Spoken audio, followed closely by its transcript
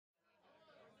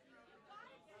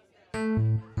The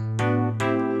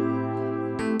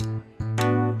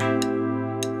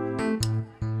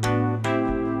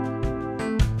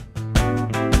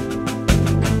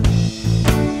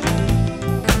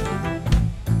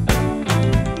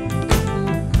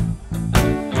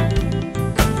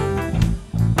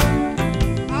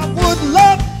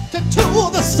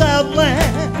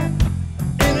Southland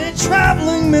in a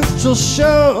traveling minstrel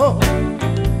show.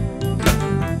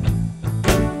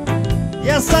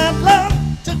 Yes, I'd love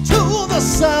to tour the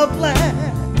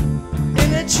Southland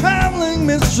in a traveling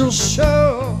minstrel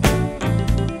show.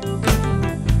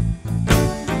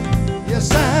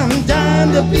 Yes, I'm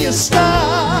dying to be a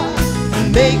star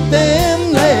and make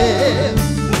them laugh.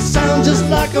 Sound just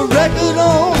like a record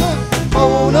on a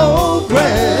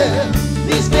phonograph.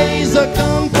 These days are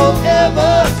gone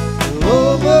forever,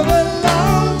 over a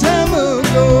long time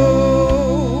ago.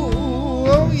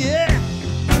 Oh yeah.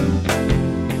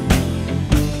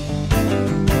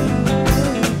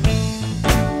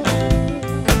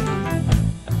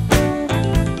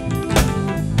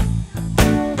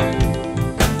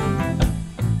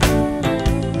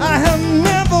 I have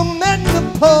never met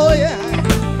Napoleon,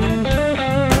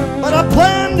 but I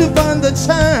plan to find the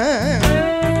time.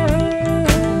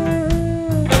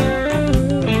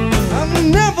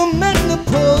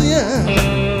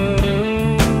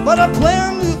 But I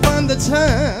plan to find the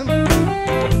time.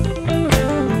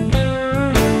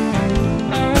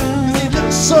 'Cause he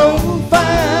looks so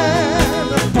fine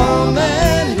upon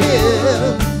that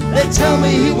hill. They tell me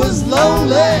he was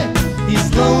lonely, he's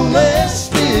lonely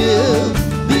still.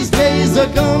 These days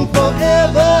are gone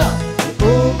forever,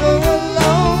 over a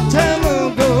long time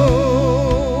ago.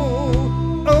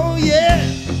 Oh yeah,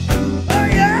 oh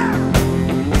yeah.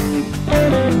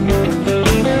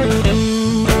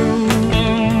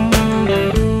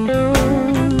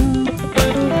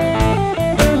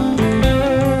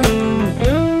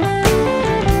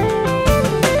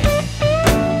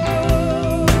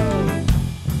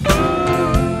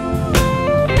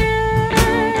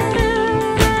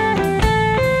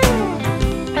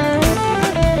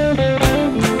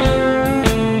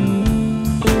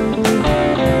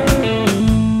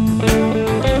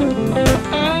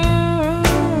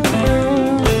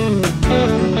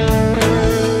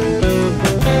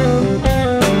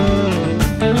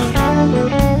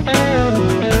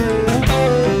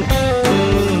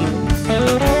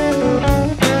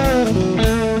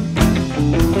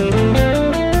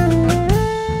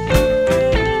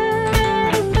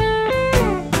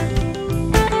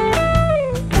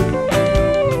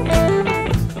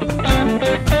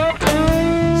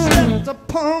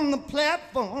 Upon the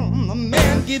platform, the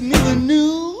man gave me the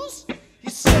news. He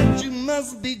said, you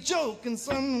must be joking,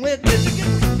 son. Where did you get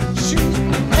the shoes?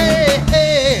 Hey,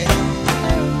 hey,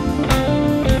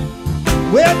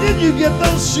 where did you get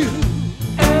those shoes?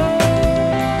 I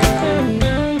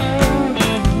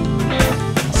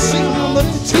seen on the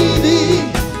TV,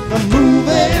 the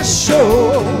movie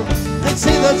show. They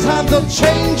say the times are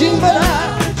changing, but I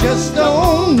just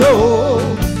don't know.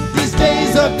 These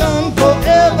days are gone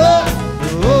forever,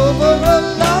 over a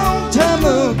long time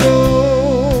ago.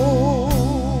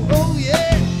 Oh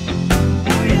yeah,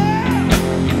 oh yeah.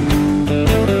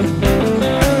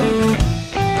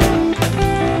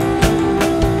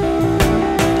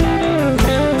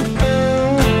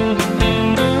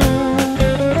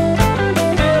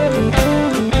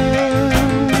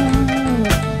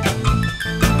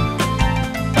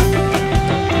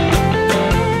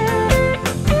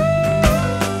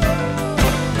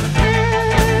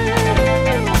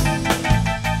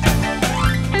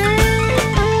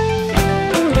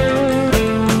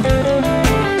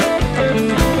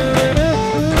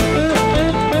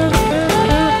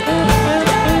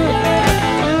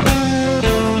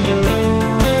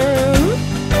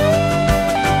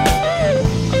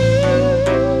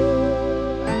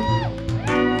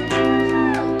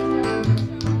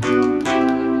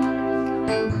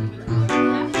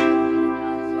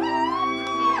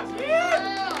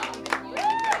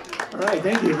 All right,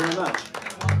 thank you very much.